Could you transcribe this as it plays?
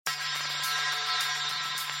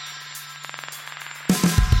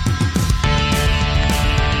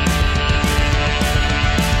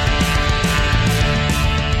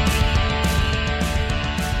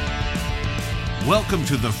Welcome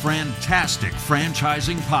to the Fran-Tastic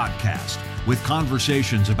Franchising Podcast with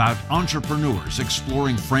conversations about entrepreneurs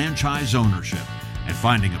exploring franchise ownership and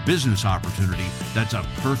finding a business opportunity that's a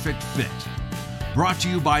perfect fit. Brought to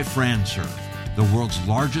you by FranServe, the world's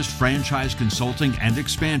largest franchise consulting and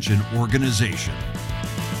expansion organization.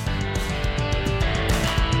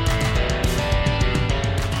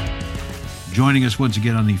 Joining us once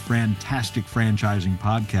again on the Fran-Tastic Franchising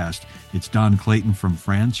Podcast, it's Don Clayton from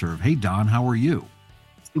FranServe. Hey, Don, how are you?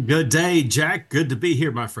 Good day, Jack. Good to be here,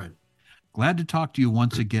 my friend. Glad to talk to you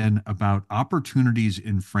once again about opportunities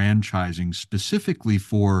in franchising, specifically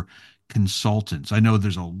for consultants. I know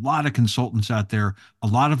there's a lot of consultants out there, a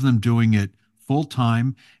lot of them doing it full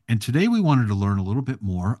time. And today we wanted to learn a little bit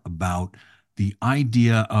more about the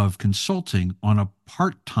idea of consulting on a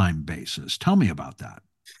part-time basis. Tell me about that.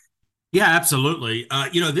 Yeah, absolutely.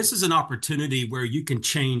 This is an opportunity where you can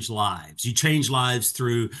change lives. You change lives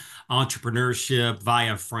through entrepreneurship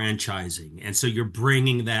via franchising. And so you're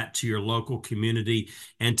bringing that to your local community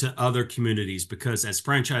and to other communities because as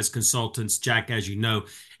franchise consultants, Jack, as you know,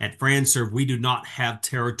 at FranServe, we do not have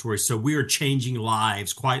territory. So we are changing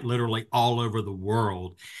lives quite literally all over the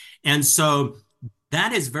world. And so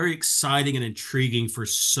that is very exciting and intriguing for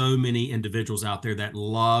so many individuals out there that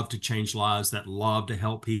love to change lives, that love to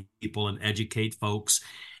help people and educate folks,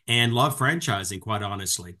 and love franchising, quite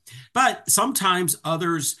honestly. But sometimes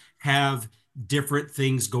others have different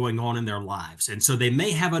things going on in their lives. And so they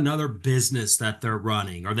may have another business that they're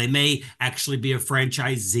running, or they may actually be a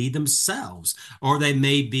franchisee themselves, or they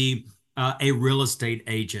may be a real estate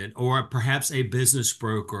agent or perhaps a business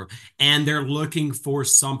broker, and they're looking for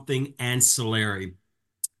something ancillary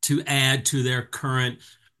to add to their current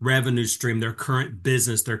revenue stream, their current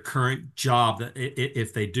business, their current job,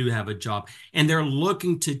 if they do have a job. And they're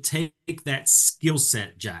looking to take that skill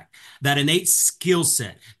set, Jack, that innate skill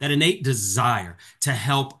set, that innate desire to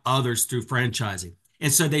help others through franchising.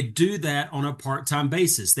 And so they do that on a part-time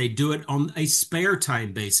basis. They do it on a spare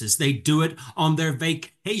time basis. They do it on their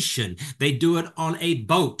vacation. They do it on a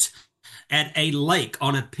boat, at a lake,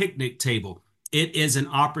 on a picnic table. It is an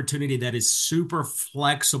opportunity that is super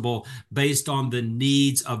flexible based on the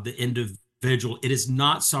needs of the individual. It is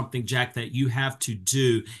not something, Jack, that you have to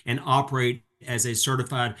do and operate as a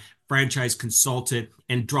certified franchise consultant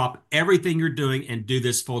and drop everything you're doing and do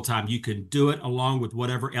this full time. You can do it along with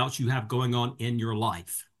whatever else you have going on in your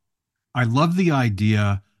life. I love the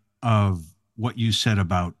idea of what you said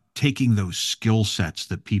about taking those skill sets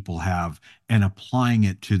that people have and applying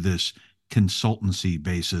it to this consultancy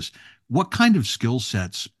basis. What kind of skill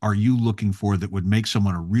sets are you looking for that would make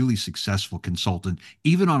someone a really successful consultant,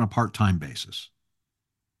 even on a part-time basis?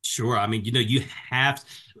 Sure. I mean,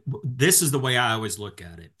 this is the way I always look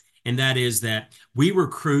at it. And that is that we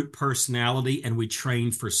recruit personality and we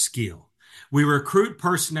train for skill. We recruit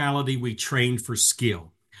personality, we train for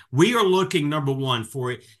skill. We are looking, number one,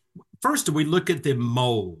 for it. First, we look at the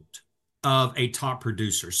mold of a top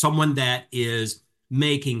producer, someone that is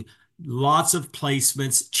making lots of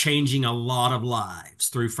placements, changing a lot of lives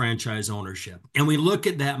through franchise ownership. And we look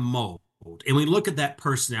at that mold and we look at that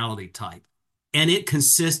personality type. And it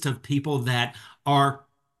consists of people that are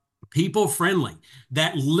people friendly,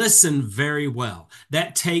 that listen very well,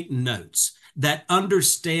 that take notes, that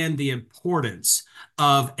understand the importance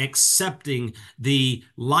of accepting the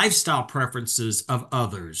lifestyle preferences of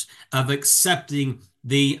others, of accepting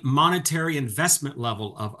the monetary investment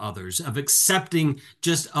level of others, of accepting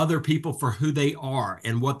just other people for who they are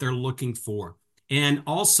and what they're looking for. And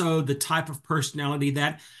also the type of personality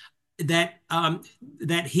that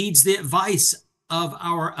heeds the advice of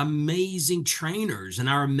our amazing trainers and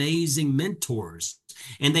our amazing mentors,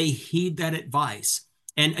 and they heed that advice.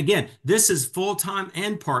 And again, this is full-time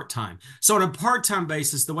and part-time. So on a part-time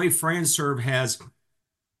basis, the way FranServe has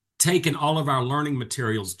taken all of our learning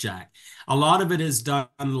materials, Jack, a lot of it is done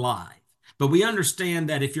live. But we understand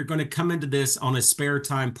that if you're going to come into this on a spare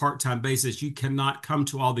time, part-time basis, you cannot come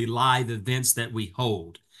to all the live events that we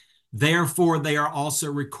hold. Therefore, they are also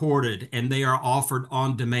recorded and they are offered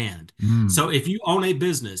on demand. So if you own a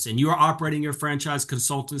business and you are operating your franchise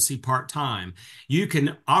consultancy part-time, you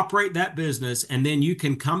can operate that business and then you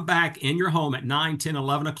can come back in your home at 9, 10,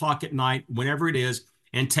 11 o'clock at night, whenever it is,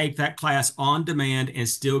 and take that class on demand and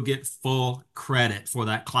still get full credit for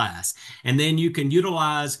that class. And then you can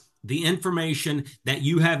utilize the information that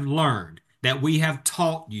you have learned, that we have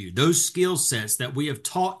taught you, those skill sets that we have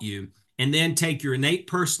taught you, and then take your innate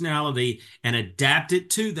personality and adapt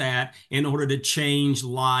it to that in order to change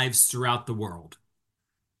lives throughout the world.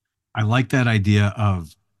 I like that idea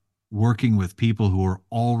of working with people who are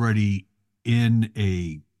already in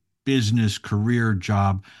a business career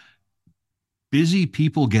job. busy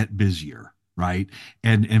people get busier, right?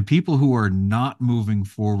 And people who are not moving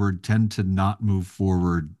forward tend to not move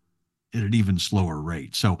forward at an even slower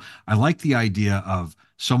rate. So I like the idea of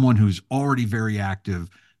someone who's already very active,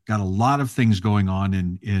 got a lot of things going on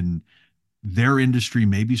in their industry,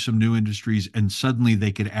 maybe some new industries, and suddenly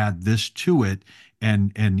they could add this to it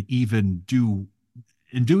and even do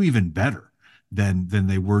even better than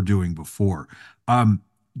they were doing before.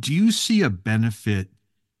 Do you see a benefit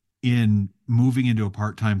in moving into a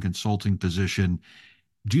part-time consulting position?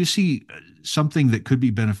 Do you see something that could be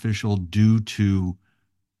beneficial due to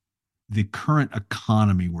the current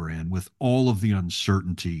economy we're in with all of the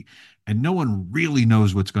uncertainty and no one really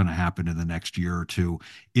knows what's going to happen in the next year or two?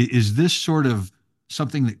 Is this sort of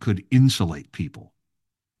something that could insulate people?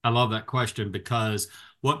 I love that question because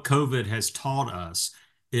what COVID has taught us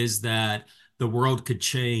is that the world could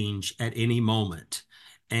change at any moment.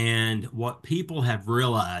 And what people have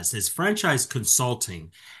realized is franchise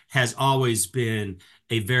consulting has always been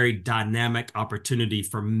a very dynamic opportunity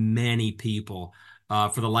for many people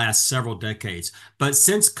for the last several decades. But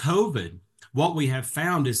since COVID, what we have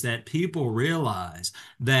found is that people realize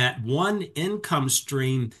that one income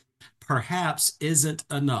stream perhaps isn't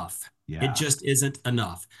enough. It Yeah, just isn't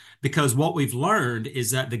enough because what we've learned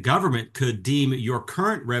is that the government could deem your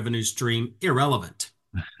current revenue stream irrelevant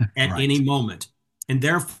at any right. moment. And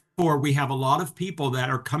therefore, we have a lot of people that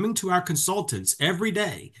are coming to our consultants every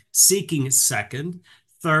day seeking second,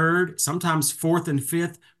 third, sometimes fourth and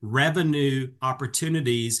fifth revenue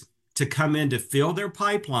opportunities to come in to fill their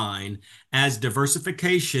pipeline as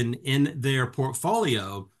diversification in their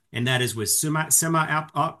portfolio. And that is with semi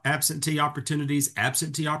absentee opportunities,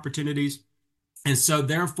 and so,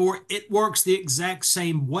 therefore, it works the exact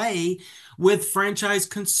same way with franchise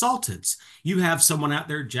consultants. You have someone out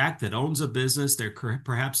there, Jack, that owns a business. They're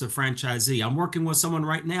perhaps a franchisee. I'm working with someone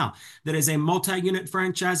right now that is a multi-unit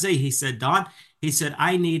franchisee. He said, Don, he said,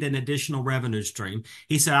 I need an additional revenue stream.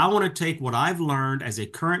 He said, I want to take what I've learned as a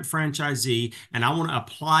current franchisee and I want to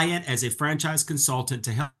apply it as a franchise consultant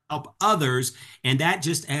to help others. And that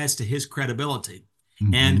just adds to his credibility.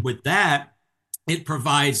 Hmm. And with that, it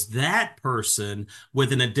provides that person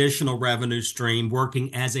with an additional revenue stream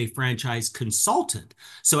working as a franchise consultant.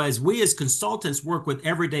 So, as we as consultants work with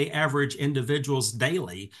everyday average individuals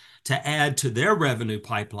daily to add to their revenue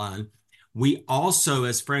pipeline, we also,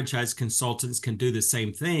 as franchise consultants, can do the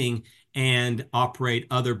same thing and operate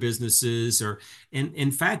other businesses. Or,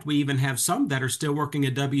 in fact, we even have some that are still working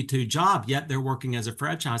a W-2 job, yet they're working as a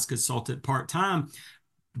franchise consultant part time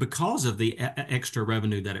because of the extra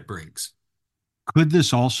revenue that it brings. Could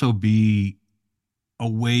this also be a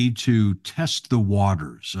way to test the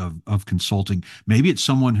waters of consulting? Maybe it's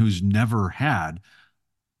someone who's never had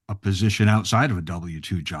a position outside of a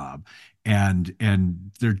W-2 job and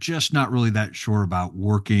they're just not really that sure about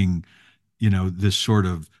working, this sort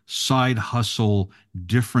of side hustle,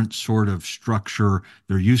 different sort of structure.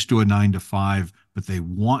 They're used to a 9 to 5, but they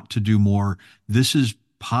want to do more. This is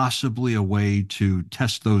possibly a way to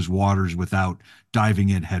test those waters without diving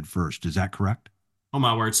in head first. Is that correct? Oh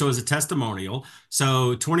my word. So as a testimonial,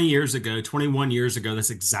 so 20 years ago, 21 years ago, that's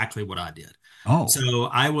exactly what I did. Oh, So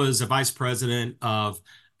I was a vice president of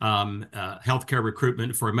healthcare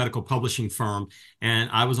recruitment for a medical publishing firm, and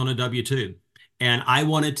I was on a W-2. And I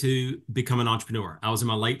wanted to become an entrepreneur. I was in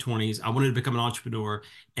my late 20s. I wanted to become an entrepreneur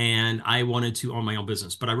and I wanted to own my own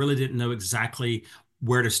business, but I really didn't know exactly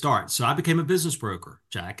where to start. So I became a business broker,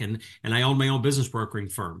 Jack, and I owned my own business brokering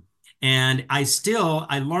firm. And I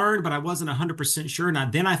learned, but I wasn't 100% sure.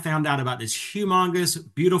 And then I found out about this humongous,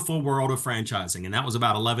 beautiful world of franchising. And that was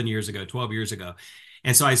about 11 years ago, 12 years ago.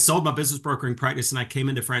 And so I sold my business brokering practice and I came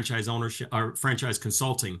into franchise ownership or franchise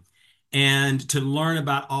consulting and to learn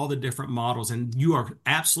about all the different models. And you are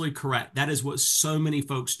absolutely correct. That is what so many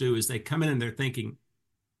folks do is they come in and they're thinking,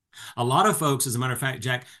 a lot of folks, as a matter of fact,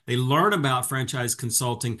 Jack, they learn about franchise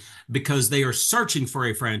consulting because they are searching for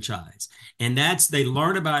a franchise. And they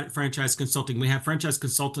learn about franchise consulting. We have franchise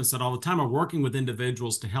consultants that all the time are working with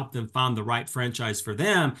individuals to help them find the right franchise for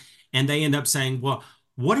them. And they end up saying, well,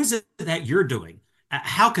 what is it that you're doing?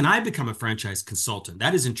 How can I become a franchise consultant?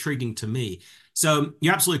 That is intriguing to me. So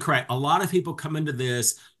you're absolutely correct. A lot of people come into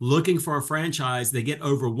this looking for a franchise. They get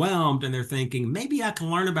overwhelmed and they're thinking, maybe I can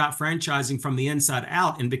learn about franchising from the inside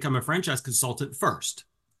out and become a franchise consultant first.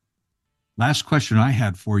 last question I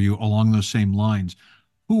had for you along those same lines.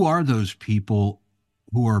 Who are those people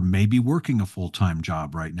who are maybe working a full-time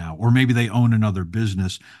job right now, or maybe they own another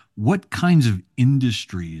business? What kinds of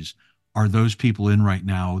industries are those people in right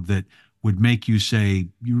now that would make you say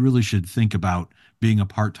you really should think about being a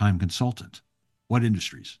part-time consultant? What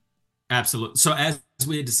industries? Absolutely. So as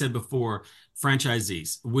we had said before,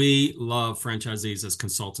 franchisees, we love franchisees as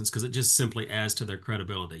consultants because it just simply adds to their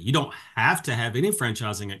credibility. You don't have to have any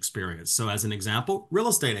franchising experience. So as an example, real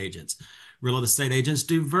estate agents. Real estate agents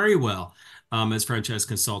do very well as franchise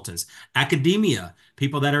consultants. Academia,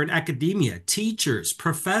 people that are in academia, teachers,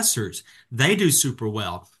 professors, they do super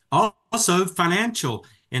well. Also, financial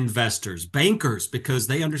investors, bankers, because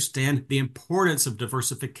they understand the importance of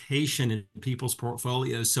diversification in people's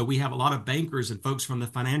portfolios. So we have a lot of bankers and folks from the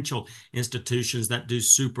financial institutions that do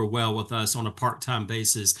super well with us on a part-time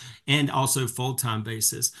basis and also full-time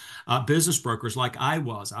basis. Business brokers like I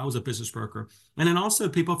was a business broker. And then also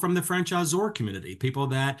people from the franchisor community, people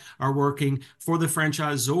that are working for the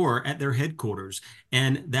franchisor at their headquarters.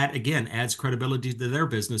 And that again adds credibility to their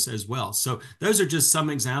business as well. So those are just some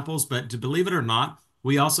examples, but to believe it or not,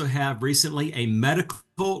 we also have recently a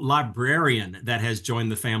medical librarian that has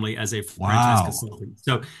joined the family as a franchise Wow. consultant.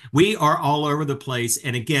 So we are all over the place.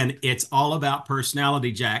 And again, it's all about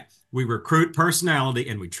personality, Jack. We recruit personality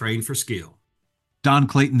and we train for skill. Don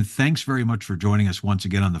Clayton, thanks very much for joining us once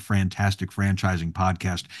again on the Fran-Tastic Franchising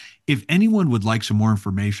Podcast. If anyone would like some more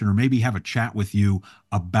information or maybe have a chat with you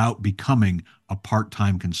about becoming a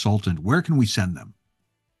part-time consultant, where can we send them?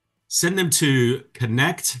 Send them to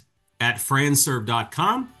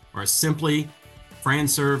connect@franserve.com or simply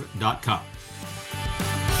franserve.com.